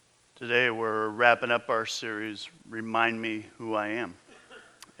Today we're wrapping up our series, Remind Me Who I Am.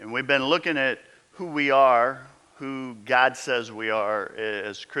 And we've been looking at who we are, who God says we are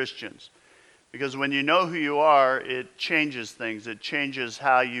as Christians. Because when you know who you are, it changes things. It changes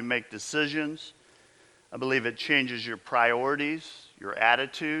how you make decisions. I believe it changes your priorities, your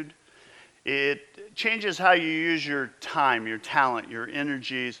attitude. It changes how you use your time, your talent, your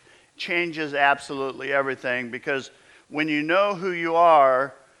energies. It changes absolutely everything, because when you know who you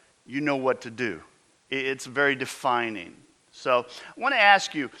are, you know what to do. It's very defining. So I want to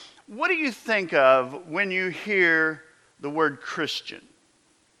ask you, what do you think of when you hear the word Christian?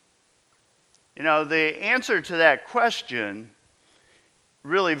 You know, the answer to that question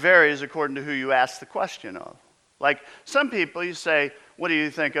really varies according to who you ask the question of. Like some people, you say, what do you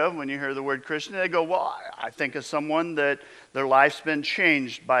think of when you hear the word Christian? They go, well, I think of someone that their life's been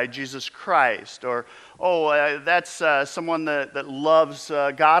changed by Jesus Christ. Or, that's someone that loves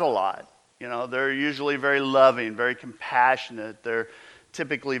God a lot. You know, they're usually very loving, very compassionate. They're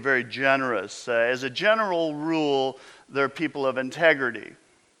typically very generous. As a general rule, they're people of integrity.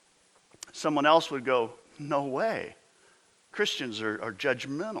 Someone else would go, no way. Christians are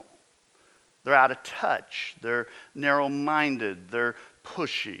judgmental. They're out of touch. They're narrow-minded. They're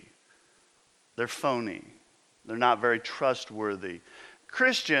pushy. They're phony. They're not very trustworthy.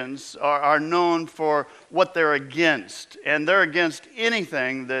 Christians are known for what they're against, and they're against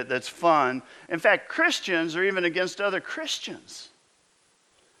anything that's fun. In fact, Christians are even against other Christians.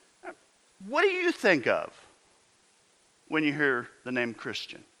 What do you think of when you hear the name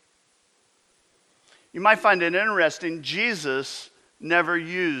Christian? You might find it interesting, Jesus never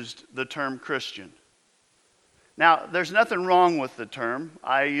used the term Christian. Now, there's nothing wrong with the term.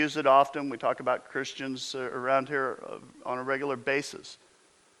 I use it often. We talk about Christians around here on a regular basis.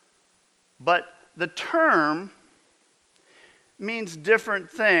 But the term means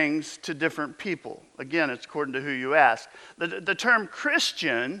different things to different people. Again, it's according to who you ask. The term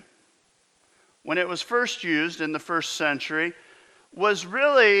Christian, when it was first used in the first century, was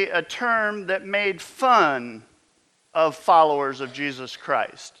really a term that made fun of followers of Jesus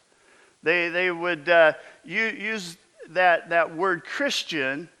Christ. They would use that word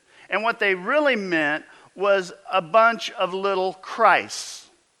Christian, and what they really meant was a bunch of little Christs,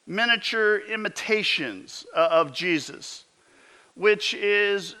 miniature imitations of Jesus, which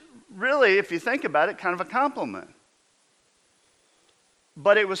is really, if you think about it, kind of a compliment.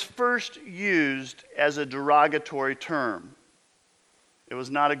 But it was first used as a derogatory term. It was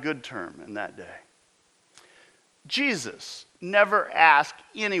not a good term in that day. Jesus never asked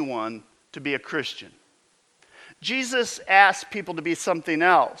anyone to be a Christian. Jesus asked people to be something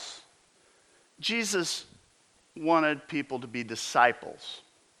else. Jesus wanted people to be disciples.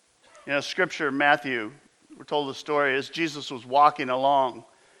 You know, Scripture, Matthew, we're told the story, as Jesus was walking along,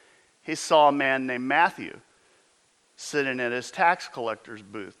 he saw a man named Matthew sitting at his tax collector's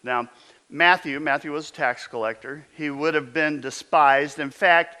booth. Now, Matthew was a tax collector. He would have been despised. In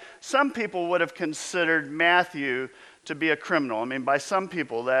fact, some people would have considered Matthew to be a criminal. I mean, by some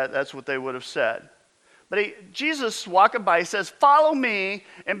people, that's what they would have said. But Jesus walking by, he says, follow me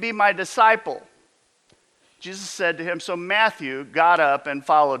and be my disciple. Jesus said to him, so Matthew got up and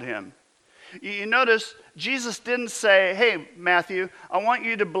followed him. You notice, Jesus didn't say, hey, Matthew, I want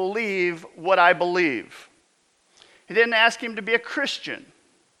you to believe what I believe. He didn't ask him to be a Christian.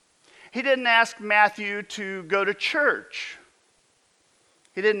 He didn't ask Matthew to go to church.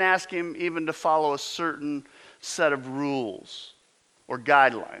 He didn't ask him even to follow a certain set of rules or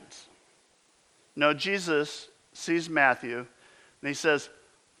guidelines. No, Jesus sees Matthew and he says,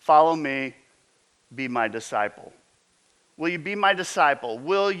 follow me, be my disciple. Will you be my disciple?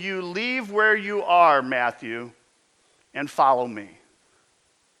 Will you leave where you are, Matthew, and follow me?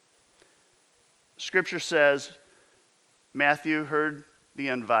 Scripture says Matthew heard the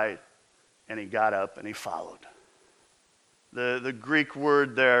invite and he got up and he followed. The Greek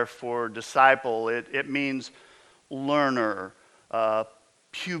word there for disciple, it means learner,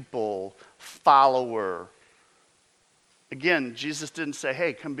 pupil, follower. Again, Jesus didn't say,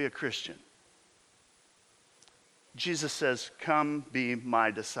 hey, come be a Christian. Jesus says, come be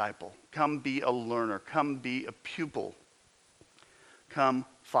my disciple. Come be a learner. Come be a pupil. Come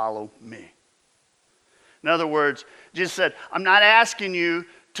follow me. In other words, Jesus said, I'm not asking you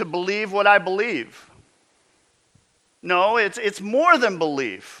to believe what I believe. No, it's more than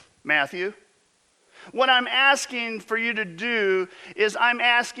belief, Matthew. What I'm asking for you to do is I'm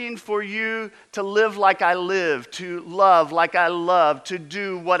asking for you to live like I live, to love like I love, to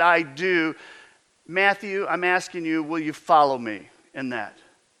do what I do. Matthew, I'm asking you, will you follow me in that?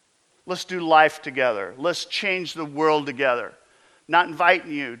 Let's do life together. Let's change the world together. not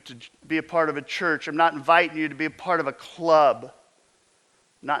inviting you to be a part of a church. I'm not inviting you to be a part of a club.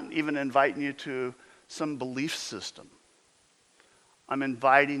 Not even inviting you to some belief system. I'm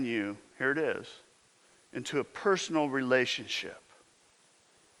inviting you, here it is, into a personal relationship.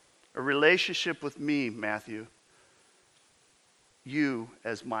 A relationship with me, Matthew. You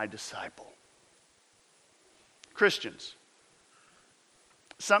as my disciple. Christians,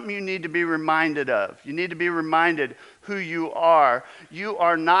 something you need to be reminded of. You need to be reminded who you are. You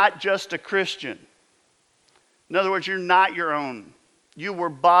are not just a Christian. In other words, you're not your own. You were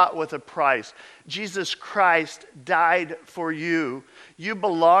bought with a price. Jesus Christ died for you. You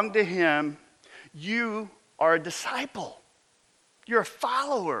belong to him. You are a disciple. You're a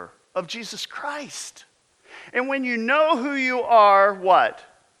follower of Jesus Christ. And when you know who you are, what?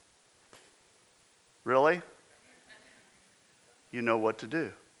 Really? You know what to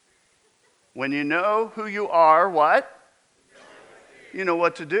do. When you know who you are, what? You know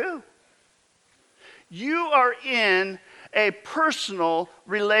what to do. You are in a personal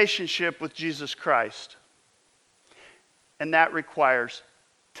relationship with Jesus Christ. And that requires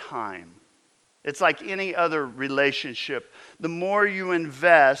time. It's like any other relationship. The more you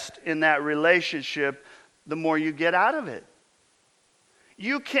invest in that relationship, the more you get out of it.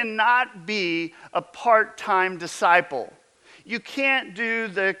 You cannot be a part-time disciple. You can't do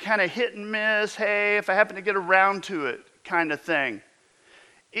the kind of hit and miss, hey, if I happen to get around to it kind of thing.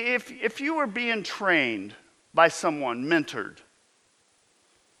 If you were being trained by someone, mentored,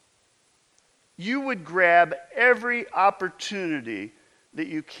 you would grab every opportunity that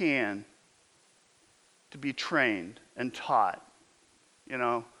you can to be trained and taught. You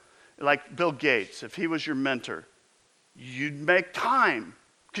know, like Bill Gates, if he was your mentor, you'd make time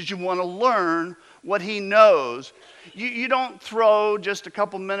because you want to learn what he knows. You don't throw just a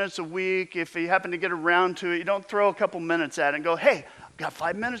couple minutes a week if you happen to get around to it. You don't throw a couple minutes at it and go, hey, I've got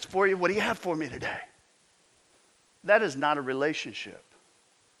 5 minutes for you. What do you have for me today? That is not a relationship.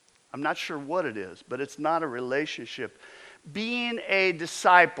 I'm not sure what it is, but it's not a relationship. Being a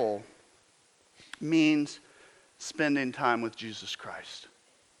disciple means spending time with Jesus Christ,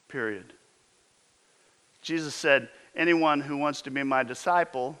 period. Jesus said, anyone who wants to be my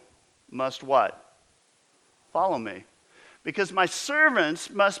disciple must what? Follow me. Because my servants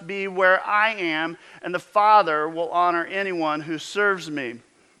must be where I am, and the Father will honor anyone who serves me.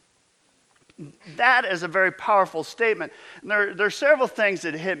 That is a very powerful statement. There are several things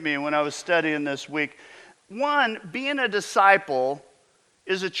that hit me when I was studying this week. One, being a disciple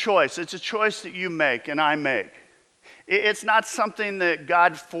is a choice. It's a choice that you make and I make. It's not something that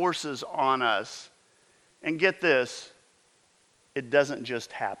God forces on us. And get this, it doesn't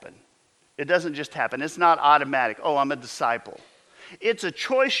just happen. It doesn't just happen. It's not automatic. Oh, I'm a disciple. It's a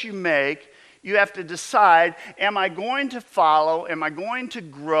choice you make. You have to decide, am I going to follow? Am I going to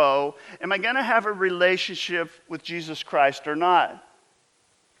grow? Am I going to have a relationship with Jesus Christ or not?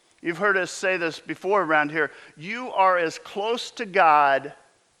 You've heard us say this before around here. You are as close to God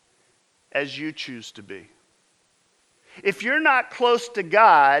as you choose to be. If you're not close to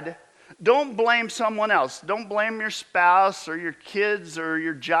God, don't blame someone else. Don't blame your spouse or your kids or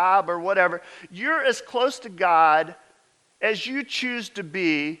your job or whatever. You're as close to God as you choose to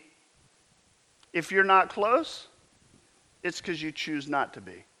be. If you're not close, it's because you choose not to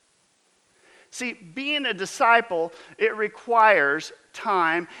be. See, being a disciple, it requires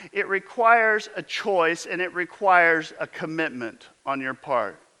time, it requires a choice, and it requires a commitment on your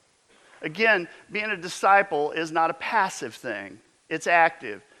part. Again, being a disciple is not a passive thing. It's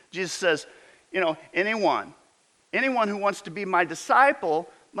active. Jesus says, anyone who wants to be my disciple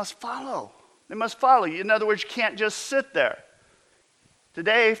must follow. They must follow you. In other words, you can't just sit there.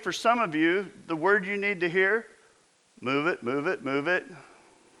 Today, for some of you, the word you need to hear, move it, move it, move it.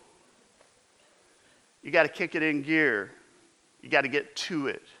 You got to kick it in gear. You got to get to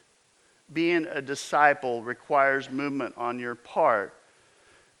it. Being a disciple requires movement on your part,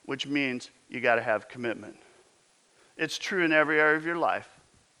 which means you got to have commitment. It's true in every area of your life.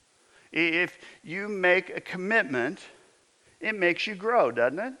 If you make a commitment, it makes you grow,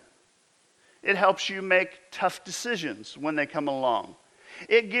 doesn't it? It helps you make tough decisions when they come along.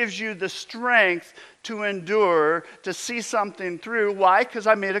 It gives you the strength to endure, to see something through. Why? Because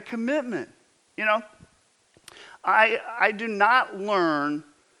I made a commitment. I do not learn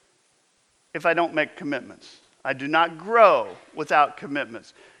if I don't make commitments. I do not grow without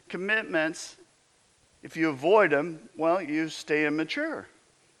commitments. Commitments, if you avoid them, well, you stay immature.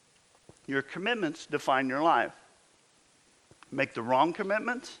 Your commitments define your life. Make the wrong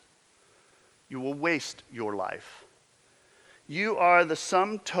commitments, you will waste your life. You are the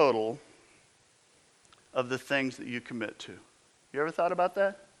sum total of the things that you commit to. You ever thought about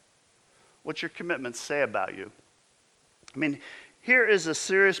that? What's your commitment say about you? I mean, here is a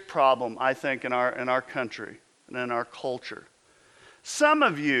serious problem, I think, in our country and in our culture. Some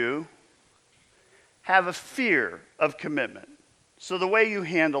of you have a fear of commitment. So the way you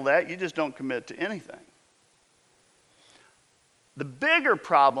handle that, you just don't commit to anything. The bigger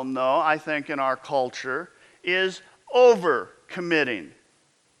problem, though, I think, in our culture is over-committing.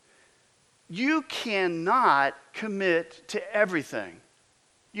 You cannot commit to everything.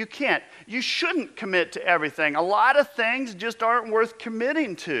 You can't. You shouldn't commit to everything. A lot of things just aren't worth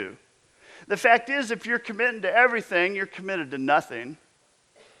committing to. The fact is, if you're committing to everything, you're committed to nothing.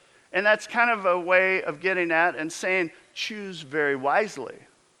 And that's kind of a way of getting at and saying, choose very wisely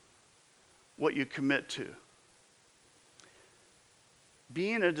what you commit to.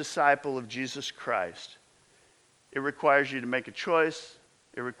 Being a disciple of Jesus Christ, it requires you to make a choice.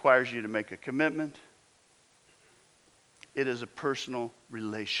 It requires you to make a commitment. It is a personal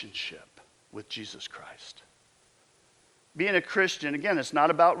relationship with Jesus Christ. Being a Christian, again, it's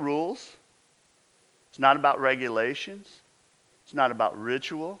not about rules. It's not about regulations. It's not about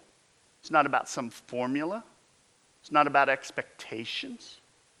ritual. It's not about some formula. It's not about expectations.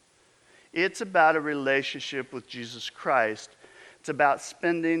 It's about a relationship with Jesus Christ. It's about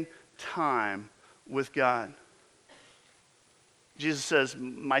spending time with God. Jesus says,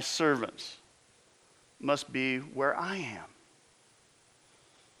 my servants must be where I am.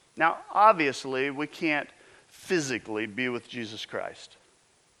 Now, obviously, we can't physically be with Jesus Christ.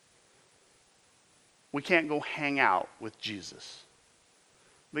 We can't go hang out with Jesus.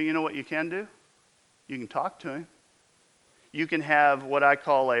 But you know what you can do? You can talk to him. You can have what I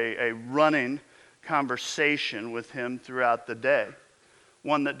call a running conversation with him throughout the day.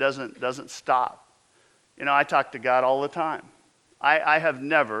 One that doesn't stop. You know, I talk to God all the time. I have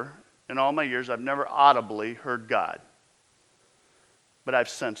never, in all my years, I've never audibly heard God. But I've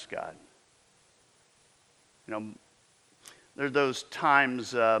sensed God. You know, there are those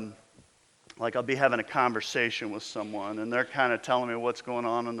times, like I'll be having a conversation with someone, and they're kind of telling me what's going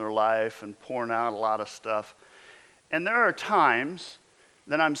on in their life and pouring out a lot of stuff. And there are times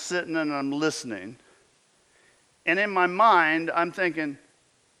that I'm sitting and I'm listening, and in my mind, I'm thinking,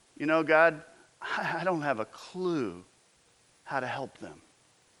 you know, God, I don't have a clue how to help them.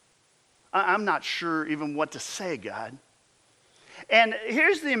 I'm not sure even what to say, God. And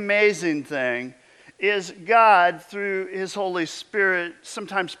here's the amazing thing, is God, through his Holy Spirit,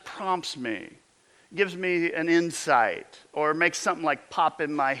 sometimes prompts me, gives me an insight, or makes something like pop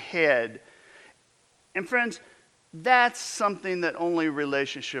in my head. And friends, that's something that only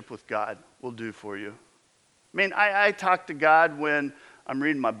relationship with God will do for you. I mean, I talk to God when I'm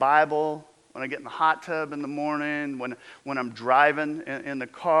reading my Bible, when I get in the hot tub in the morning, when I'm driving in the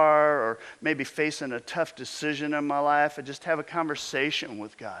car, or maybe facing a tough decision in my life. I just have a conversation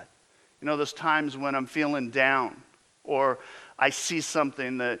with God. You know, those times when I'm feeling down, or I see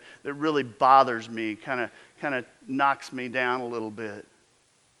something that really bothers me, kind of knocks me down a little bit.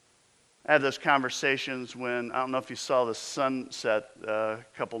 I have those conversations when, I don't know if you saw the sunset a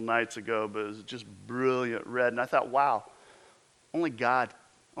couple nights ago, but it was just brilliant red. And I thought, wow, only God,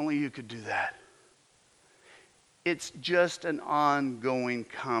 only you could do that. It's just an ongoing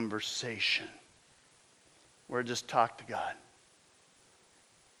conversation where I just talk to God.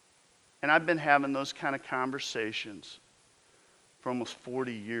 And I've been having those kind of conversations for almost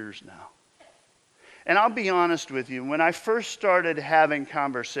 40 years now. And I'll be honest with you, when I first started having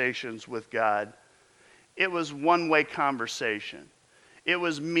conversations with God, it was one-way conversation. It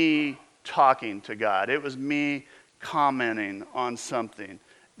was me talking to God. It was me commenting on something,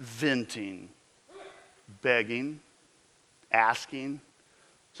 venting, begging, asking.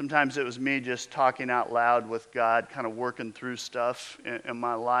 Sometimes it was me just talking out loud with God, kind of working through stuff in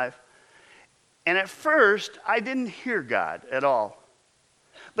my life. And at first, I didn't hear God at all.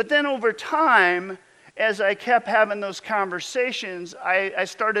 But then over time, as I kept having those conversations, I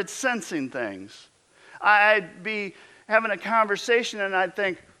started sensing things. I'd be having a conversation and I'd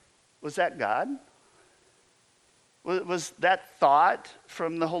think, was that God? Was that thought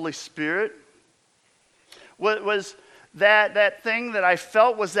from the Holy Spirit? Was that thing that I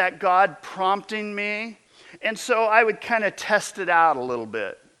felt, was that God prompting me? And so I would kind of test it out a little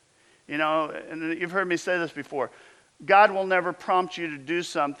bit. You know, and you've heard me say this before. God will never prompt you to do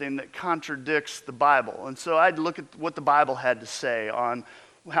something that contradicts the Bible. And so I'd look at what the Bible had to say on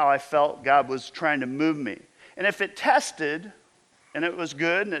how I felt God was trying to move me. And if it tested, and it was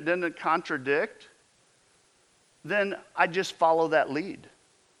good, and it didn't contradict, then I'd just follow that lead.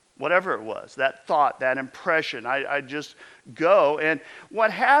 Whatever it was, that thought, that impression, I'd just go. And what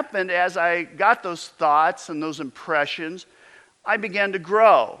happened as I got those thoughts and those impressions, I began to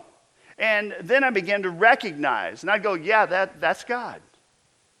grow. And then I began to recognize, and I'd go, yeah, that's God.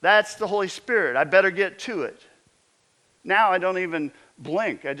 That's the Holy Spirit. I better get to it. Now I don't even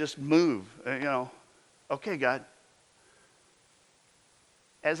blink. I just move, Okay, God.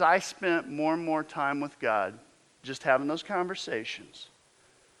 As I spent more and more time with God, just having those conversations,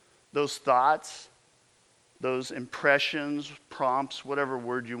 those thoughts, those impressions, prompts, whatever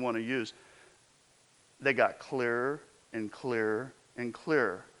word you want to use, they got clearer and clearer and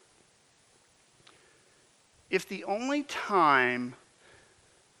clearer. If the only time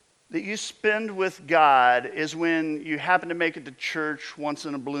that you spend with God is when you happen to make it to church once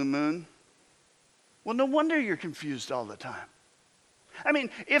in a blue moon, well, no wonder you're confused all the time. I mean,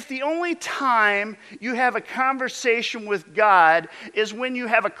 if the only time you have a conversation with God is when you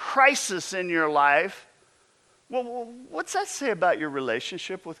have a crisis in your life, well, what's that say about your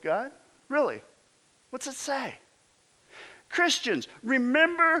relationship with God? Really? What's it say? Christians,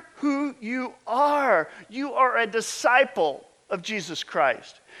 remember who you are. You are a disciple of Jesus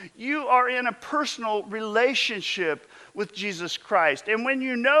Christ. You are in a personal relationship with Jesus Christ. And when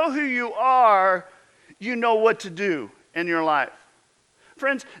you know who you are, you know what to do in your life.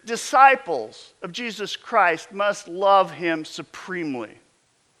 Friends, disciples of Jesus Christ must love him supremely.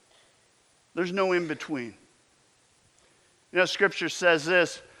 There's no in between. Scripture says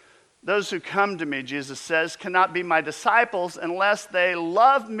this, those who come to me, Jesus says, cannot be my disciples unless they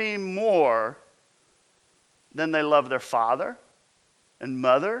love me more than they love their father and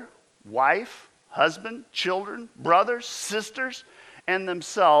mother, wife, husband, children, brothers, sisters, and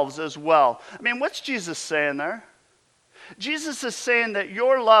themselves as well. I mean, what's Jesus saying there? Jesus is saying that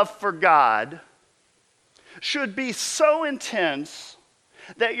your love for God should be so intense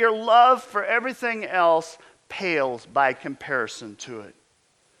that your love for everything else pales by comparison to it.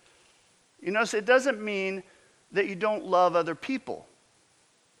 So it doesn't mean that you don't love other people.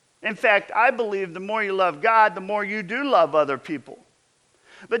 In fact, I believe the more you love God, the more you do love other people.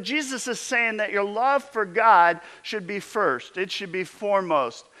 But Jesus is saying that your love for God should be first. It should be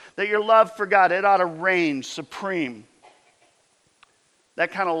foremost. That your love for God, it ought to reign supreme.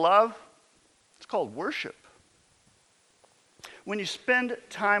 That kind of love, it's called worship. When you spend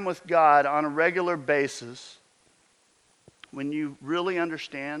time with God on a regular basis, when you really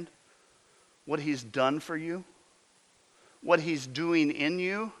understand what he's done for you, what he's doing in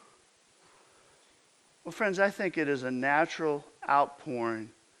you, well, friends, I think it is a natural outpouring.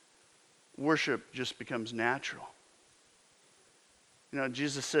 Worship just becomes natural.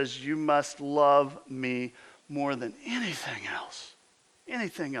 Jesus says, you must love me more than anything else.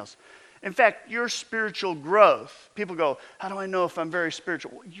 Anything else. In fact, your spiritual growth, people go, how do I know if I'm very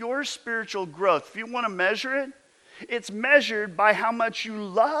spiritual? Your spiritual growth, if you want to measure it, it's measured by how much you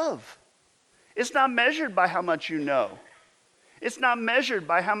love. It's not measured by how much you know. It's not measured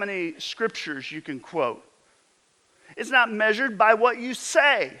by how many scriptures you can quote. It's not measured by what you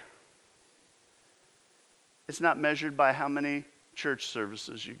say. It's not measured by how many church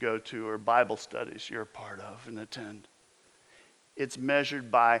services you go to or Bible studies you're a part of and attend. It's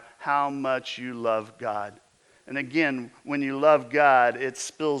measured by how much you love God. And again, when you love God, it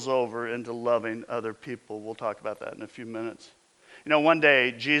spills over into loving other people. We'll talk about that in a few minutes. One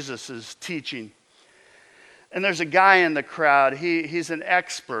day Jesus is teaching, and there's a guy in the crowd. He's an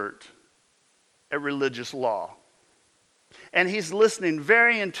expert at religious law. And he's listening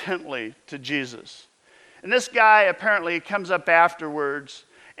very intently to Jesus. And this guy apparently comes up afterwards,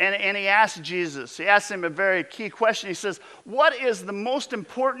 and he asks Jesus, he asks him a very key question. He says, what is the most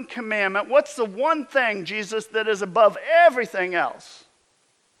important commandment? What's the one thing, Jesus, that is above everything else?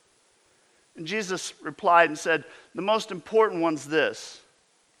 And Jesus replied and said, the most important one's this.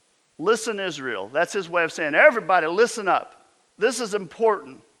 Listen, Israel. That's his way of saying, everybody listen up. This is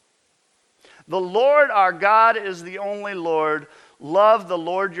important. The Lord our God is the only Lord. Love the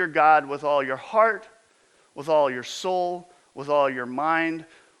Lord your God with all your heart, with all your soul, with all your mind,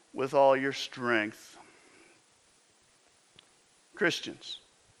 with all your strength. Christians,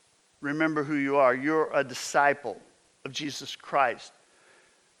 remember who you are. You're a disciple of Jesus Christ.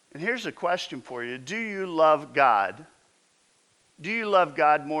 And here's a question for you. Do you love God? Do you love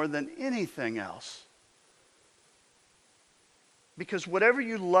God more than anything else? Because whatever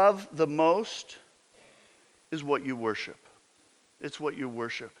you love the most is what you worship. It's what you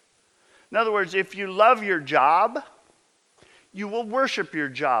worship. In other words, if you love your job, you will worship your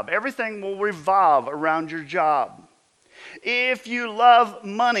job. Everything will revolve around your job. If you love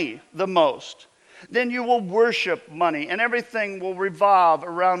money the most, then you will worship money, and everything will revolve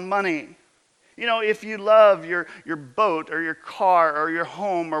around money. You know, if you love your boat or your car or your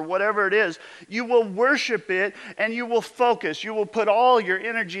home or whatever it is, you will worship it and you will focus. You will put all your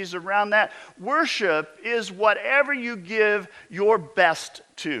energies around that. Worship is whatever you give your best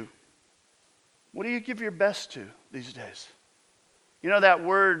to. What do you give your best to these days? You know that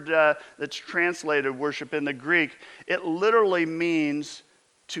word that's translated worship in the Greek, it literally means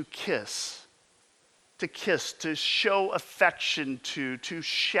to kiss. To kiss, to show affection to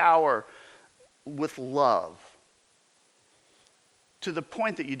shower with love. To the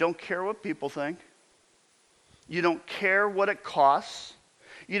point that you don't care what people think. You don't care what it costs.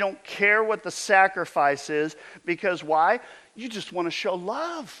 You don't care what the sacrifice is. Because why? You just want to show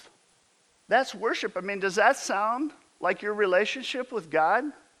love. That's worship. I mean, does that sound like your relationship with God?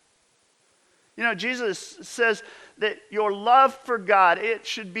 You know, Jesus says that your love for God, it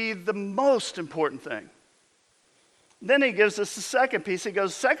should be the most important thing. Then he gives us the second piece. He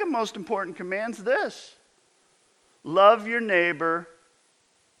goes, second most important command's this: love your neighbor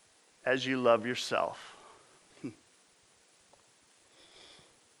as you love yourself.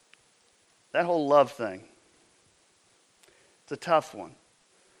 That whole love thing, it's a tough one.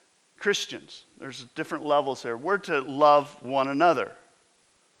 Christians, there's different levels there. We're to love one another.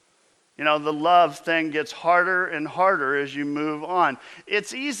 You know, the love thing gets harder and harder as you move on.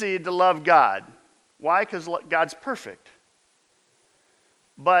 It's easy to love God. Why? Because God's perfect.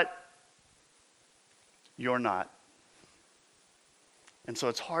 But you're not. And so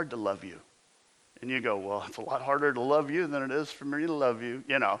it's hard to love you. And you go, well, it's a lot harder to love you than it is for me to love you.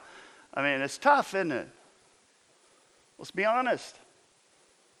 You know, I mean, it's tough, isn't it? Let's be honest.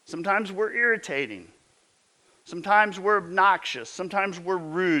 Sometimes we're irritating. Sometimes we're obnoxious. Sometimes we're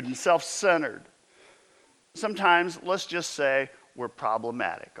rude and self-centered. Sometimes, let's just say, we're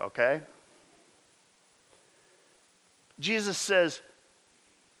problematic, okay? Jesus says,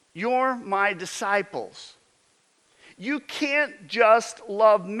 you're my disciples. You can't just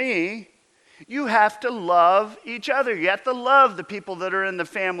love me. You have to love each other. You have to love the people that are in the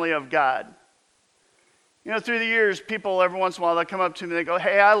family of God. You know, through the years, people every once in a while, they'll come up to me and they go,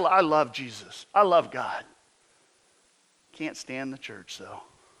 hey, I love Jesus. I love God. Can't stand the church, though.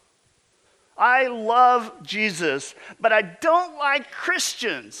 I love Jesus, but I don't like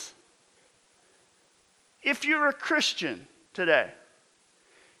Christians. If you're a Christian today,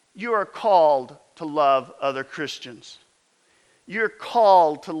 you are called to love other Christians. You're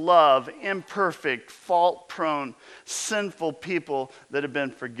called to love imperfect, fault-prone, sinful people that have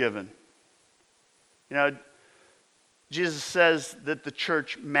been forgiven. You know, Jesus says that the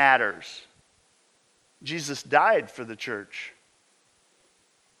church matters. Jesus died for the church.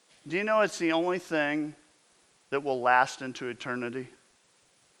 Do you know it's the only thing that will last into eternity?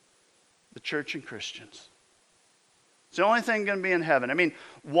 The church and Christians. It's the only thing going to be in heaven. I mean,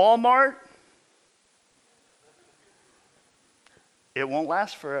 Walmart, it won't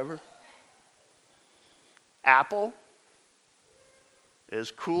last forever. Apple,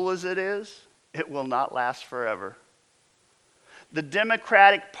 as cool as it is, it will not last forever. The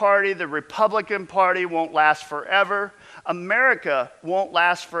Democratic Party, the Republican Party won't last forever. America won't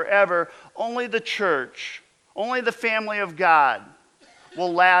last forever. Only the church, only the family of God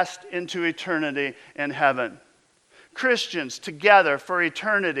will last into eternity in heaven. Christians together for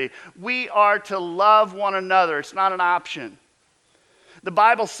eternity. We are to love one another. It's not an option. The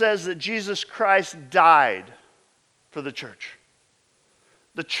Bible says that Jesus Christ died for the church.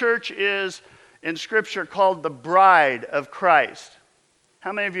 The church is, in Scripture, called the bride of Christ.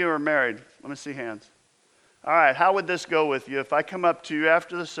 How many of you are married? Let me see hands. All right, how would this go with you if I come up to you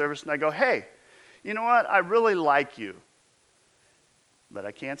after the service and I go, hey, you know what? I really like you, but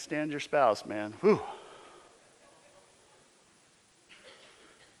I can't stand your spouse, man. Whew.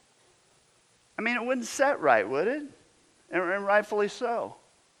 I mean, it wouldn't set right, would it? And rightfully so.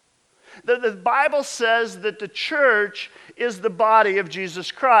 The Bible says that the church is the body of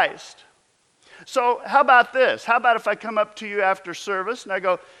Jesus Christ. So how about this? How about if I come up to you after service and I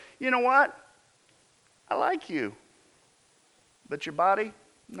go, you know what? I like you, but your body,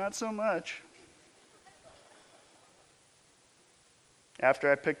 not so much.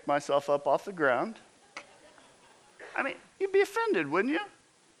 After I picked myself up off the ground, I mean, you'd be offended, wouldn't you?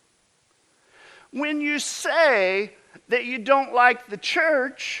 When you say that you don't like the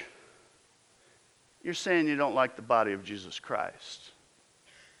church, you're saying you don't like the body of Jesus Christ.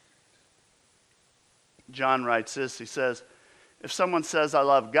 John writes this, he says, if someone says, I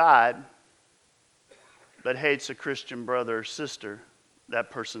love God, but hates a Christian brother or sister,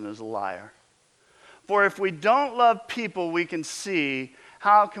 that person is a liar. For if we don't love people we can see,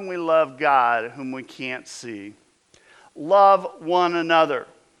 how can we love God whom we can't see? Love one another.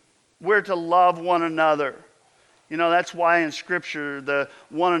 We're to love one another. You know, that's why in Scripture, the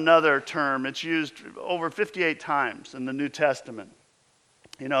one another term, it's used over 58 times in the New Testament.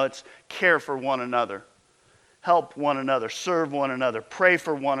 You know, it's care for one another, help one another, serve one another, pray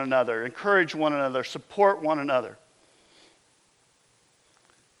for one another, encourage one another, support one another.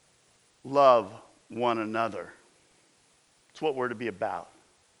 Love one another. It's what we're to be about.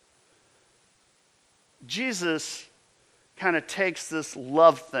 Jesus kind of takes this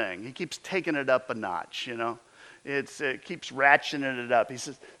love thing. He keeps taking it up a notch, you know. It keeps ratcheting it up. He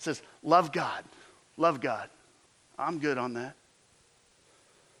says, love God. Love God. I'm good on that.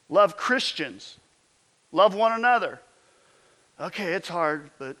 Love Christians. Love one another. Okay, it's hard,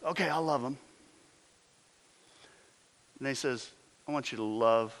 but okay, I'll love them. And he says, I want you to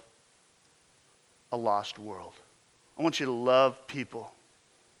love a lost world. I want you to love people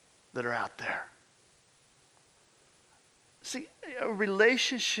that are out there. See, a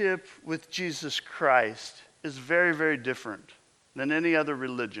relationship with Jesus Christ is very, very different than any other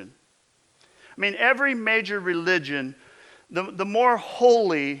religion. I mean, every major religion, the more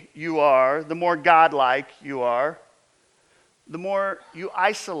holy you are, the more godlike you are, the more you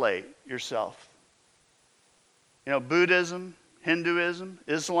isolate yourself. You know, Buddhism, Hinduism,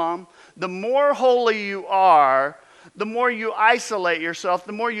 Islam, the more holy you are, the more you isolate yourself,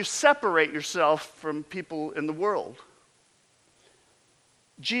 the more you separate yourself from people in the world.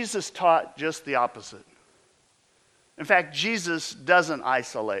 Jesus taught just the opposite. In fact, Jesus doesn't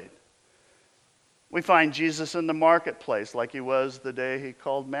isolate. We find Jesus in the marketplace like he was the day he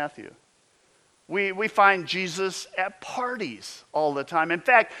called Matthew. We find Jesus at parties all the time. In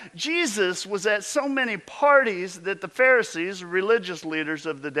fact, Jesus was at so many parties that the Pharisees, religious leaders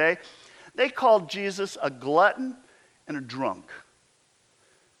of the day, they called Jesus a glutton and a drunk.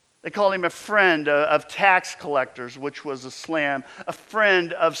 They called him a friend of tax collectors, which was a slam, a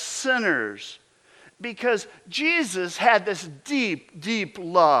friend of sinners, because Jesus had this deep, deep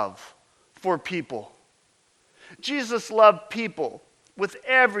love for people. Jesus loved people with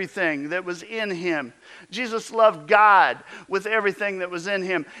everything that was in him. Jesus loved God with everything that was in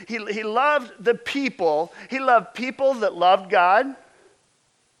him. He loved the people. He loved people that loved God,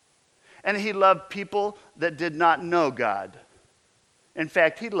 and he loved people that did not know God. In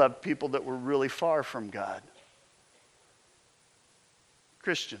fact, he loved people that were really far from God.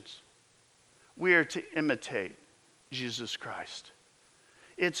 Christians, we are to imitate Jesus Christ.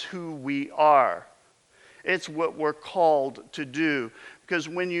 It's who we are. It's what we're called to do. Because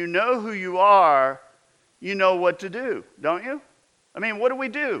when you know who you are, you know what to do, don't you? I mean, what do we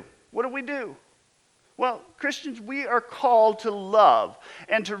do? What do we do? Well, Christians, we are called to love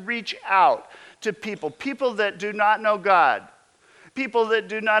and to reach out to people that do not know God. People that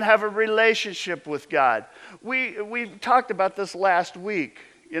do not have a relationship with God. We talked about this last week,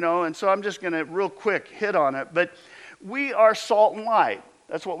 you know, and so I'm just going to real quick hit on it. But we are salt and light.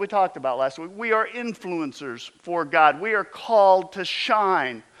 That's what we talked about last week. We are influencers for God. We are called to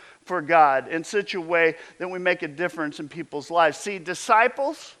shine for God in such a way that we make a difference in people's lives. See,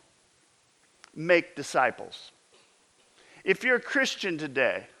 disciples make disciples. If you're a Christian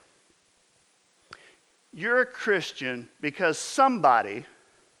today, you're a Christian because someone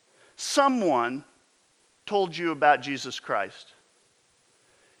told you about Jesus Christ.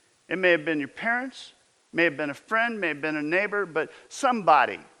 It may have been your parents, may have been a friend, may have been a neighbor, but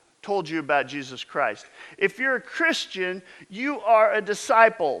somebody told you about Jesus Christ. If you're a Christian, you are a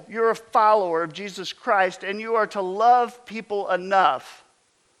disciple. You're a follower of Jesus Christ, and you are to love people enough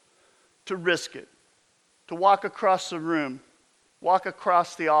to risk it, to walk across the room, walk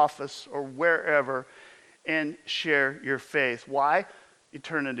across the office, or wherever, and share your faith. Why?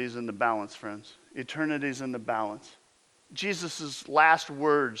 Eternity's in the balance, friends. Eternity's in the balance. Jesus' last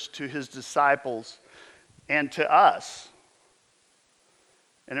words to his disciples and to us,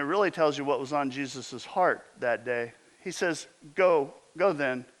 and it really tells you what was on Jesus' heart that day. He says, go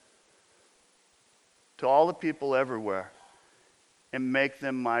then to all the people everywhere and make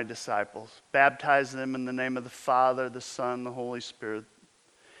them my disciples. Baptize them in the name of the Father, the Son, the Holy Spirit,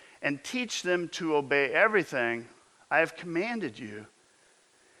 and teach them to obey everything I have commanded you.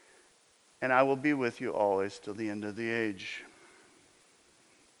 And I will be with you always till the end of the age.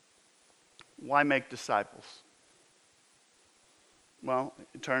 Why make disciples? Well,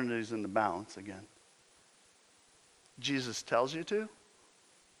 eternity's in the balance again. Jesus tells you to.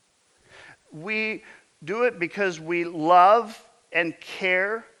 We do it because we love and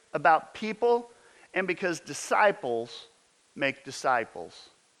care about people, and because disciples make disciples.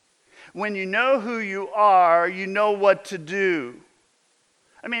 When you know who you are, you know what to do.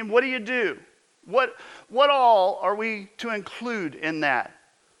 I mean, what do you do? What all are we to include in that?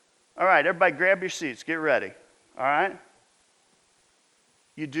 All right, everybody grab your seats. Get ready. All right?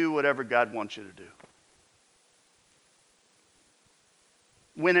 You do whatever God wants you to do.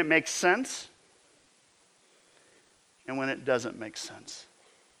 When it makes sense and when it doesn't make sense.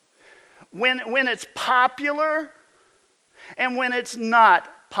 When it's popular and when it's not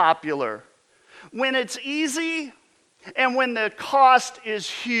popular. When it's easy and when the cost is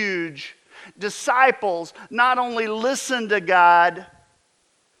huge. Disciples not only listen to God,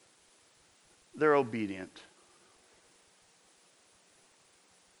 they're obedient.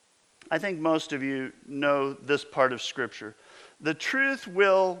 I think most of you know this part of Scripture. The truth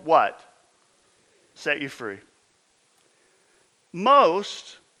will what? Set you free.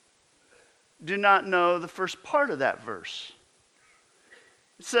 Most do not know the first part of that verse.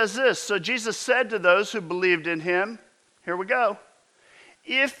 It says this, so Jesus said to those who believed in him, here we go,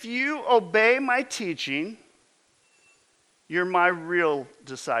 if you obey my teaching, you're my real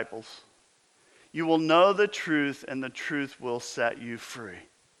disciples. You will know the truth, and the truth will set you free.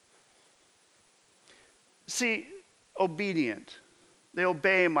 See, obedient. They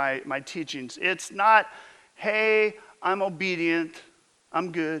obey my teachings. It's not, hey, I'm obedient,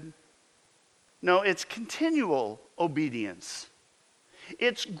 I'm good. No, it's continual obedience.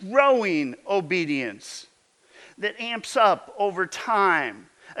 It's growing obedience that amps up over time.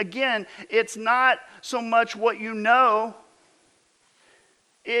 Again, it's not so much what you know.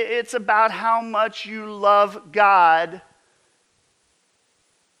 It's about how much you love God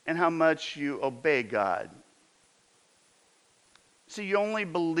and how much you obey God. See, you only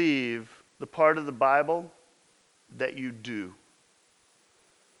believe the part of the Bible that you do.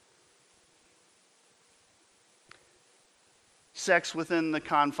 Sex within the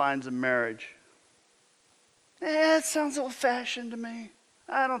confines of marriage. It sounds old-fashioned to me.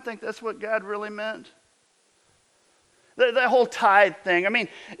 I don't think that's what God really meant. The whole tithe thing. I mean,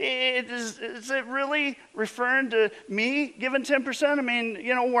 is it really referring to me giving 10%? I mean,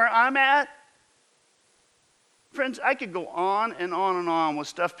 you know, where I'm at? Friends, I could go on and on and on with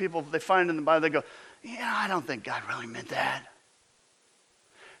stuff people, they find in the Bible, they go, yeah, I don't think God really meant that.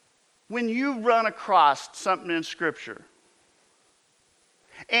 When you run across something in Scripture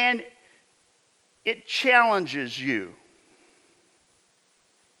and it challenges you,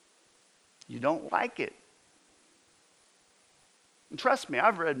 you don't like it. And trust me,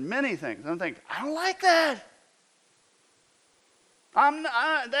 I've read many things. I'm thinking, I don't like that.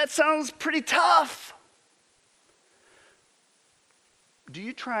 That sounds pretty tough. Do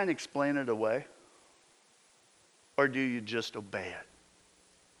you try and explain it away? Or do you just obey it?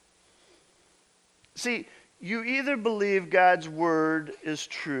 See, you either believe God's word is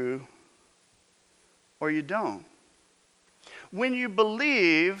true or you don't. When you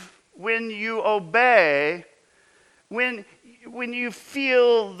believe, when you obey, when you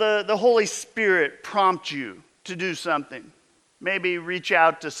feel the Holy Spirit prompt you to do something, maybe reach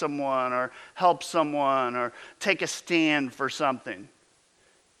out to someone or help someone or take a stand for something.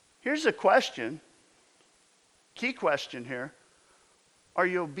 Here's a question, key question here. Are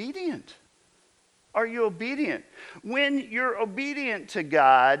you obedient? Are you obedient? When you're obedient to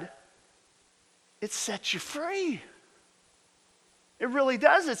God, it sets you free. It really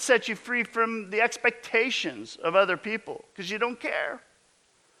does. It sets you free from the expectations of other people because you don't care.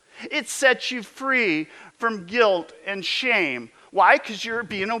 It sets you free from guilt and shame. Why? Because you're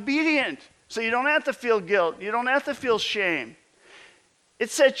being obedient. So you don't have to feel guilt. You don't have to feel shame. It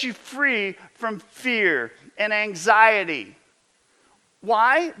sets you free from fear and anxiety.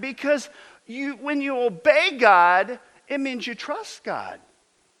 Why? Because when you obey God, it means you trust God.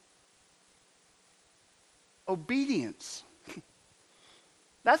 Obedience.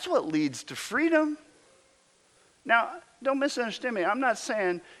 That's what leads to freedom. Now, don't misunderstand me. I'm not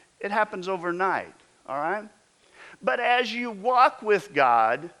saying it happens overnight, all right? But as you walk with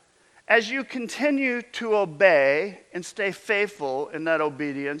God, as you continue to obey and stay faithful in that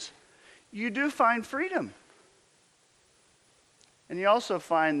obedience, you do find freedom. And you also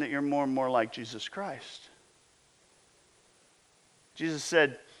find that you're more and more like Jesus Christ. Jesus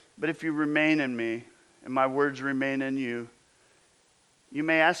said, but if you remain in me and my words remain in you, you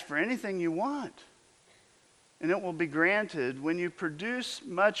may ask for anything you want, and it will be granted. When you produce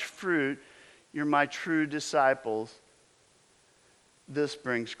much fruit, you're my true disciples. This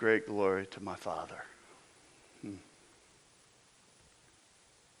brings great glory to my Father.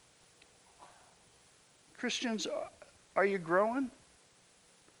 Christians, are you growing?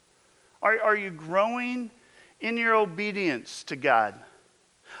 Are you growing in your obedience to God?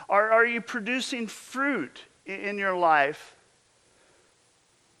 Are you producing fruit in your life?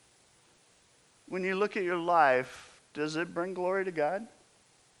 When you look at your life, does it bring glory to God?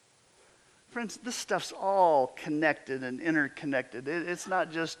 Friends, this stuff's all connected and interconnected. It's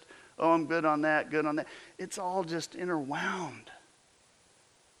not just, oh, I'm good on that, good on that. It's all just interwound.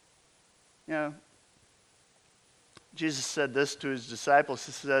 You know, Jesus said this to his disciples.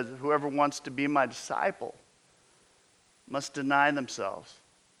 He said, whoever wants to be my disciple must deny themselves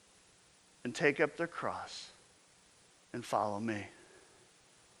and take up their cross and follow me.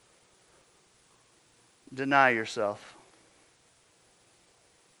 Deny yourself.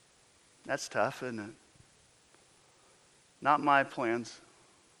 That's tough, isn't it? Not my plans.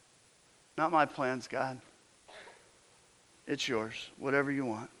 Not my plans, God. It's yours, whatever you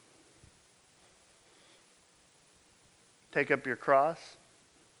want. Take up your cross.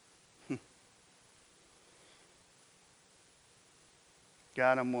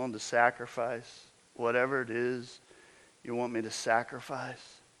 God, I'm willing to sacrifice whatever it is you want me to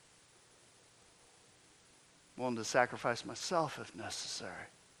sacrifice. I'm willing to sacrifice myself if necessary.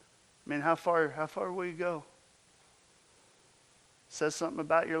 I mean, how far will you go? It says something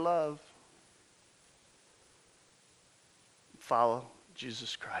about your love. Follow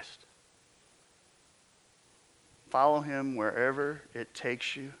Jesus Christ. Follow him wherever it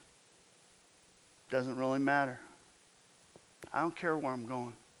takes you. Doesn't really matter. I don't care where I'm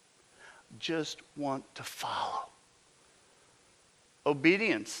going. Just want to follow.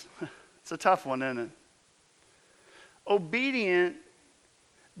 Obedience. It's a tough one, isn't it? Obedient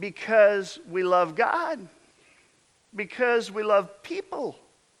because we love God, because we love people.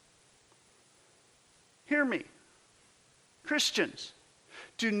 Hear me. Christians,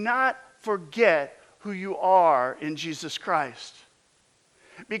 do not forget who you are in Jesus Christ.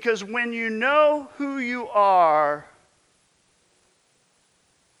 Because when you know who you are,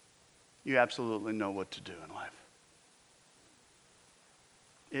 you absolutely know what to do in life.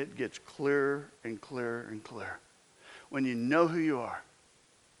 It gets clearer and clearer and clearer. When you know who you are,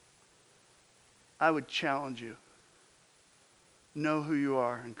 I would challenge you. Know who you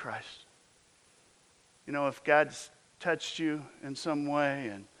are in Christ. You know, if God's touched you in some way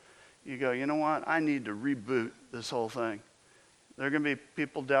and you go, you know what, I need to reboot this whole thing. There are going to be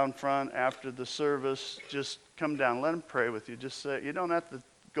people down front after the service. Just come down. Let them pray with you. Just say, you don't have to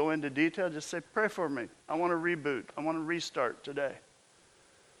go into detail. Just say, pray for me. I want to reboot. I want to restart today.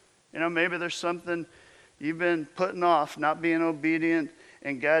 You know, maybe there's something you've been putting off, not being obedient,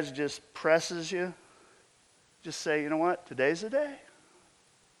 and God just presses you. Just say, you know what? Today's the day.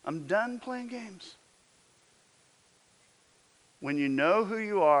 I'm done playing games. When you know who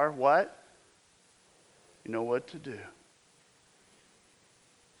you are, what? You know what to do.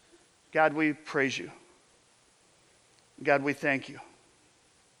 God, we praise you. God, we thank you.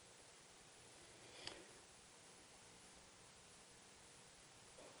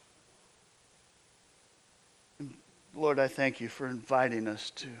 Lord, I thank you for inviting us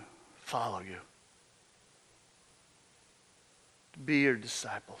to follow you, to be your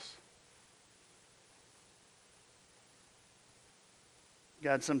disciples.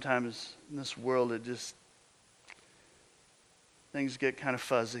 God, sometimes in this world, things get kind of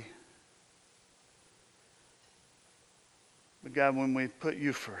fuzzy. But God, when we put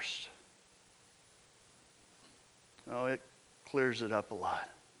you first, it clears it up a lot.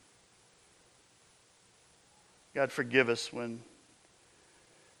 God, forgive us when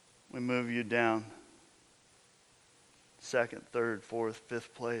we move you down second, third, fourth,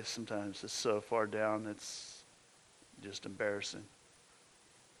 fifth place. Sometimes it's so far down, it's just embarrassing.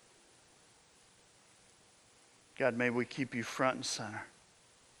 God, may we keep you front and center.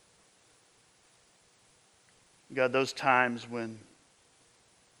 God, those times when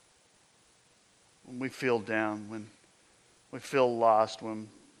we feel down, when we feel lost, when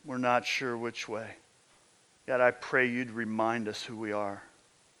we're not sure which way, God, I pray you'd remind us who we are,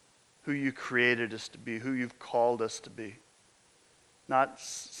 who you created us to be, who you've called us to be. Not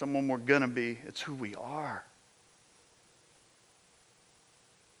someone we're going to be, it's who we are.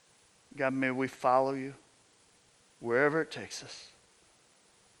 God, may we follow you wherever it takes us.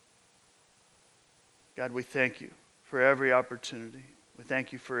 God, we thank you for every opportunity. We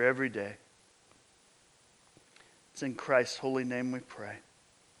thank you for every day. It's in Christ's holy name we pray.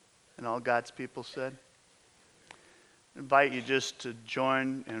 And all God's people said, I invite you just to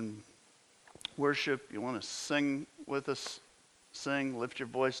join in worship. You want to sing with us, sing, lift your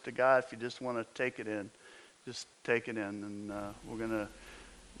voice to God. If you just want to take it in, just take it in. And we're going to,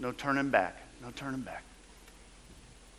 no turning back, no turning back.